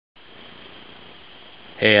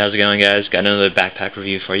Hey, how's it going, guys? Got another backpack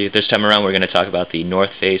review for you. This time around we're going to talk about the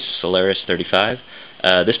North Face Solaris 35.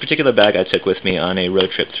 This particular bag I took with me on a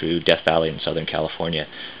road trip through Death Valley in Southern California.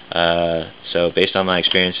 So based on my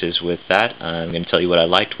experiences with that, I'm going to tell you what I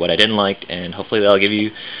liked, what I didn't like, and hopefully that'll give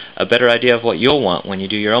you a better idea of what you'll want when you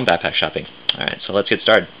do your own backpack shopping. Alright, so let's get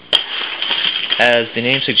started. As the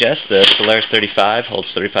name suggests, the Solaris 35 holds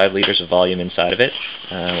 35 liters of volume inside of it.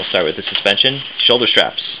 We'll start with the suspension. Shoulder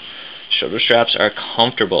straps. Shoulder straps are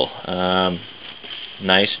comfortable.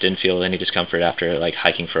 Nice, didn't feel any discomfort after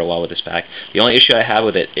hiking for a while with this bag. The only issue I have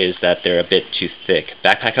with it is that they're a bit too thick.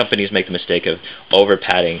 Backpack companies make the mistake of over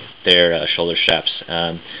padding their shoulder straps.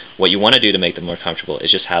 What you want to do to make them more comfortable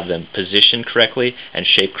is just have them positioned correctly and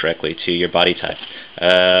shaped correctly to your body type.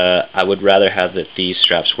 I would rather have that these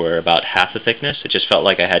straps were about half the thickness. It just felt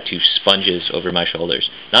like I had two sponges over my shoulders.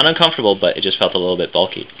 Not uncomfortable, but it just felt a little bit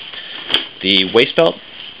bulky. The waist belt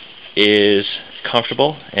is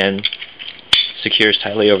comfortable and secures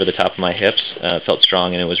tightly over the top of my hips. Felt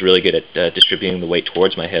strong, and it was really good at distributing the weight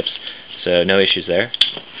towards my hips, so no issues there.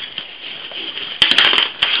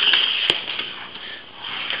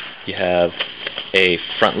 You have a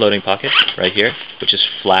front loading pocket right here, which is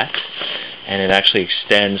flat, and it actually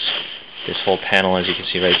extends this whole panel, as you can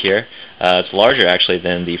see right here. It's larger actually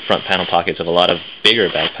than the front panel pockets of a lot of bigger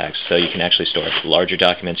backpacks, so you can actually store larger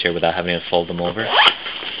documents here without having to fold them over.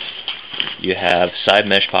 You have side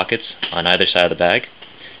mesh pockets on either side of the bag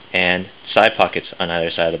and side pockets on either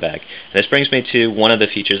side of the bag. And this brings me to one of the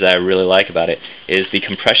features that I really like about it is the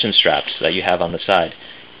compression straps that you have on the side.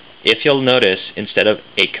 If you'll notice, instead of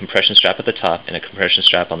a compression strap at the top and a compression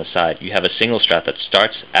strap on the side, you have a single strap that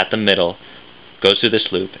starts at the middle, goes through this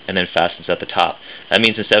loop, and then fastens at the top. That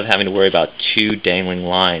means instead of having to worry about two dangling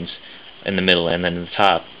lines in the middle and then in the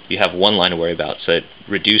top, you have one line to worry about, so it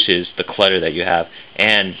reduces the clutter that you have.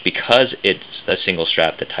 And because it's a single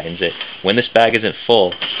strap that tightens it, when this bag isn't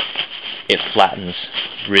full, it flattens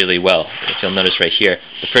really well. If you'll notice right here,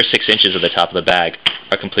 the first 6 inches of the top of the bag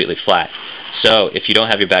are completely flat. So if you don't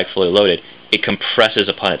have your bag fully loaded, it compresses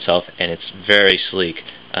upon itself and it's very sleek.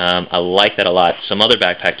 I like that a lot. Some other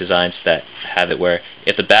backpack designs that have it where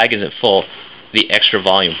if the bag isn't full, the extra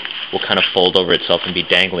volume will kind of fold over itself and be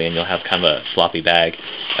dangly, and you'll have kind of a floppy bag.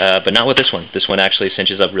 But not with this one. This one actually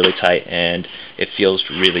cinches up really tight and it feels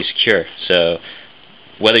really secure. So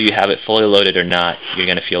whether you have it fully loaded or not, you're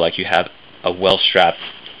going to feel like you have a well-strapped,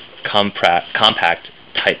 compact,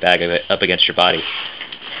 tight bag up against your body.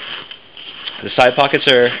 The side pockets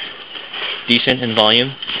are decent in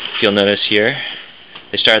volume. If you'll notice here,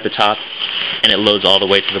 they start at the top and it loads all the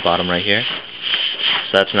way to the bottom right here.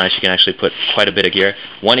 So that's nice. You can actually put quite a bit of gear.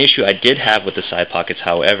 One issue I did have with the side pockets,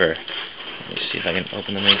 however, let me see if I can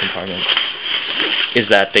open the main compartment, is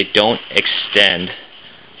that they don't extend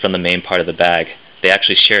from the main part of the bag. They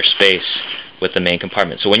actually share space with the main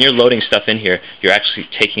compartment. So when you're loading stuff in here, you're actually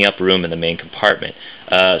taking up room in the main compartment.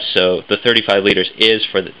 So the 35 liters is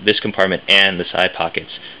for this compartment and the side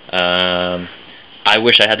pockets. I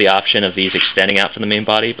wish I had the option of these extending out from the main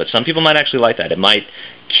body, but some people might actually like that. It might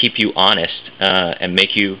keep you honest and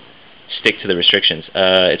make you stick to the restrictions.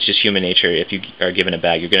 It's just human nature. If you are given a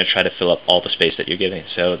bag, you're going to try to fill up all the space that you're giving.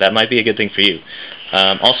 So that might be a good thing for you.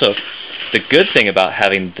 Also, the good thing about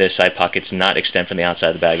having the side pockets not extend from the outside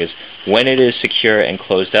of the bag is when it is secure and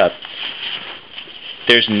closed up,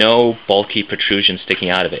 there's no bulky protrusion sticking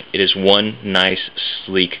out of it. It is one nice,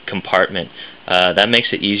 sleek compartment. That makes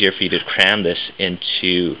it easier for you to cram this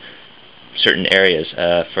into certain areas.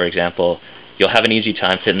 For example, you'll have an easy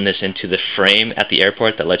time fitting this into the frame at the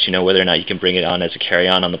airport that lets you know whether or not you can bring it on as a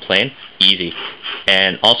carry-on on the plane. Easy.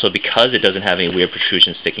 And also, because it doesn't have any weird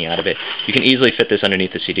protrusions sticking out of it, you can easily fit this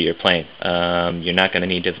underneath the seat of your plane. You're not going to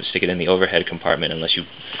need to stick it in the overhead compartment unless you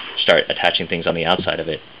start attaching things on the outside of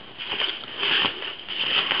it.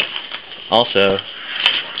 Also,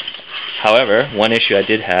 however, one issue I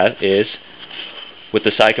did have is with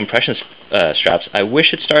the side compression straps, I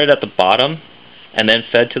wish it started at the bottom and then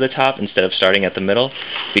fed to the top instead of starting at the middle,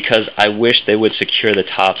 because I wish they would secure the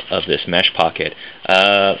top of this mesh pocket.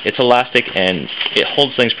 It's elastic and it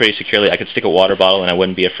holds things pretty securely. I could stick a water bottle and I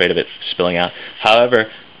wouldn't be afraid of it spilling out. However,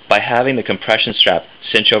 by having the compression strap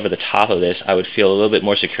cinch over the top of this, I would feel a little bit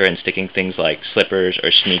more secure in sticking things like slippers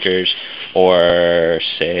or sneakers or,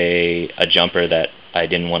 say, a jumper that I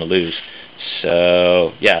didn't want to lose.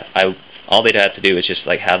 So, yeah, all they'd have to do is just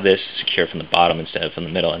have this secure from the bottom instead of from the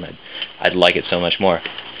middle, and I'd like it so much more.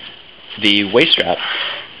 The waist strap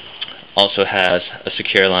also has a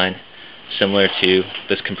secure line similar to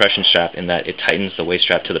this compression strap in that it tightens the waist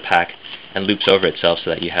strap to the pack and loops over itself so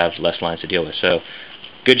that you have less lines to deal with. So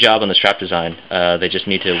good job on the strap design. They just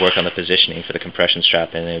need to work on the positioning for the compression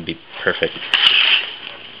strap, and it would be perfect.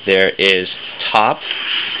 There is top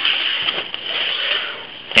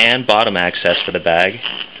and bottom access for the bag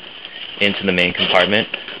into the main compartment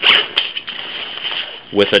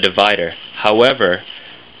with a divider. However,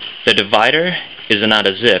 the divider is not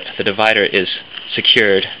a zip. The divider is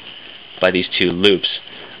secured by these two loops.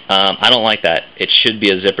 I don't like that. It should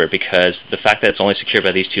be a zipper, because the fact that it's only secured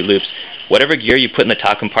by these two loops, whatever gear you put in the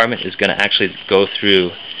top compartment is going to actually go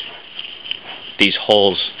through these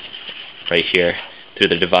holes right here through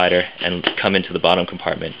the divider and come into the bottom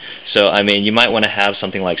compartment. So I mean, you might want to have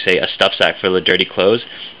something like, say, a stuff sack for the dirty clothes,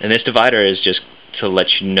 and this divider is just to let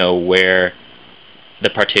you know where the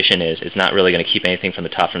partition is. It's not really going to keep anything from the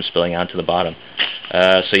top from spilling out to the bottom.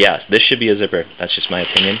 So yeah, this should be a zipper. That's just my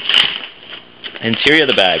opinion. Interior of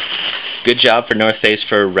the bag. Good job for North Face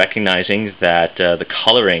for recognizing that the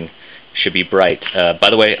coloring should be bright. By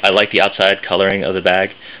the way, I like the outside coloring of the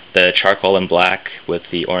bag. The charcoal and black with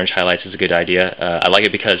the orange highlights is a good idea. I like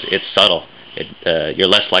it because it's subtle. You're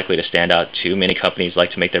less likely to stand out too. Many companies like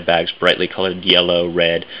to make their bags brightly colored yellow,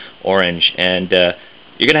 red, orange, and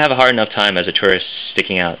you're going to have a hard enough time as a tourist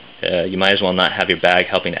sticking out. You might as well not have your bag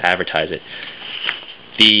helping to advertise it.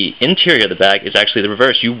 The interior of the bag is actually the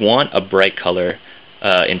reverse. You want a bright color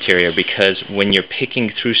interior, because when you're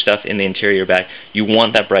picking through stuff in the interior bag, you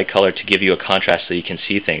want that bright color to give you a contrast so you can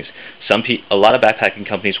see things. A lot of backpacking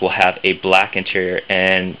companies will have a black interior,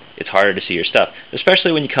 and it's harder to see your stuff,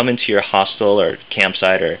 especially when you come into your hostel or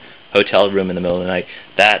campsite or hotel room in the middle of the night.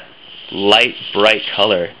 That light, bright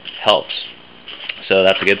color helps. So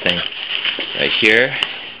that's a good thing. Right here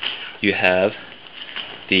you have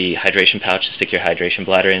the hydration pouch to stick your hydration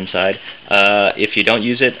bladder inside. If you don't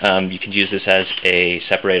use it, you can use this as a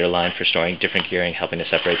separator line for storing different gearing, helping to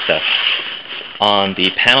separate stuff. On the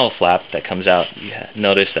panel flap that comes out, you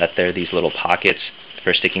notice that there are these little pockets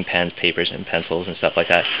for sticking pens, papers, and pencils and stuff like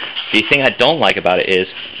that. The thing I don't like about it is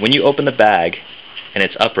when you open the bag and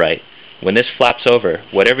it's upright, when this flaps over,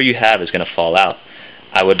 whatever you have is going to fall out.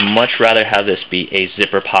 I would much rather have this be a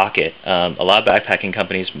zipper pocket. A lot of backpacking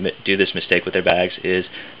companies do this mistake with their bags, is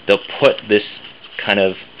they'll put this kind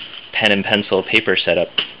of pen and pencil paper setup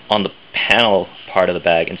on the panel part of the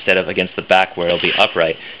bag instead of against the back where it'll be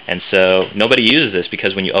upright. And so nobody uses this,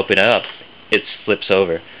 because when you open it up, it slips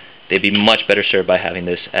over. They'd be much better served by having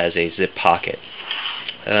this as a zip pocket.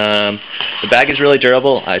 The bag is really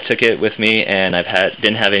durable. I took it with me and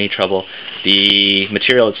didn't have any trouble. The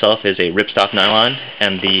material itself is a ripstop nylon,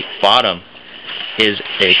 and the bottom is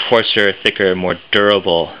a coarser, thicker, more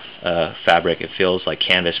durable fabric. It feels like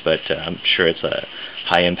canvas, but I'm sure it's a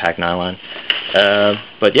high-impact nylon.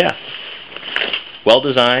 But yeah, well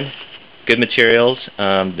designed, good materials.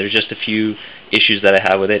 There's just a few issues that I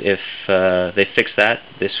have with it. If they fix that,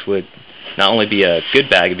 this would not only be a good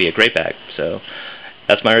bag, it'd be a great bag. So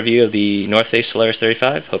that's my review of the North Face Solaris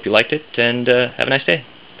 35. Hope you liked it, and have a nice day.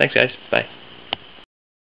 Thanks, guys. Bye.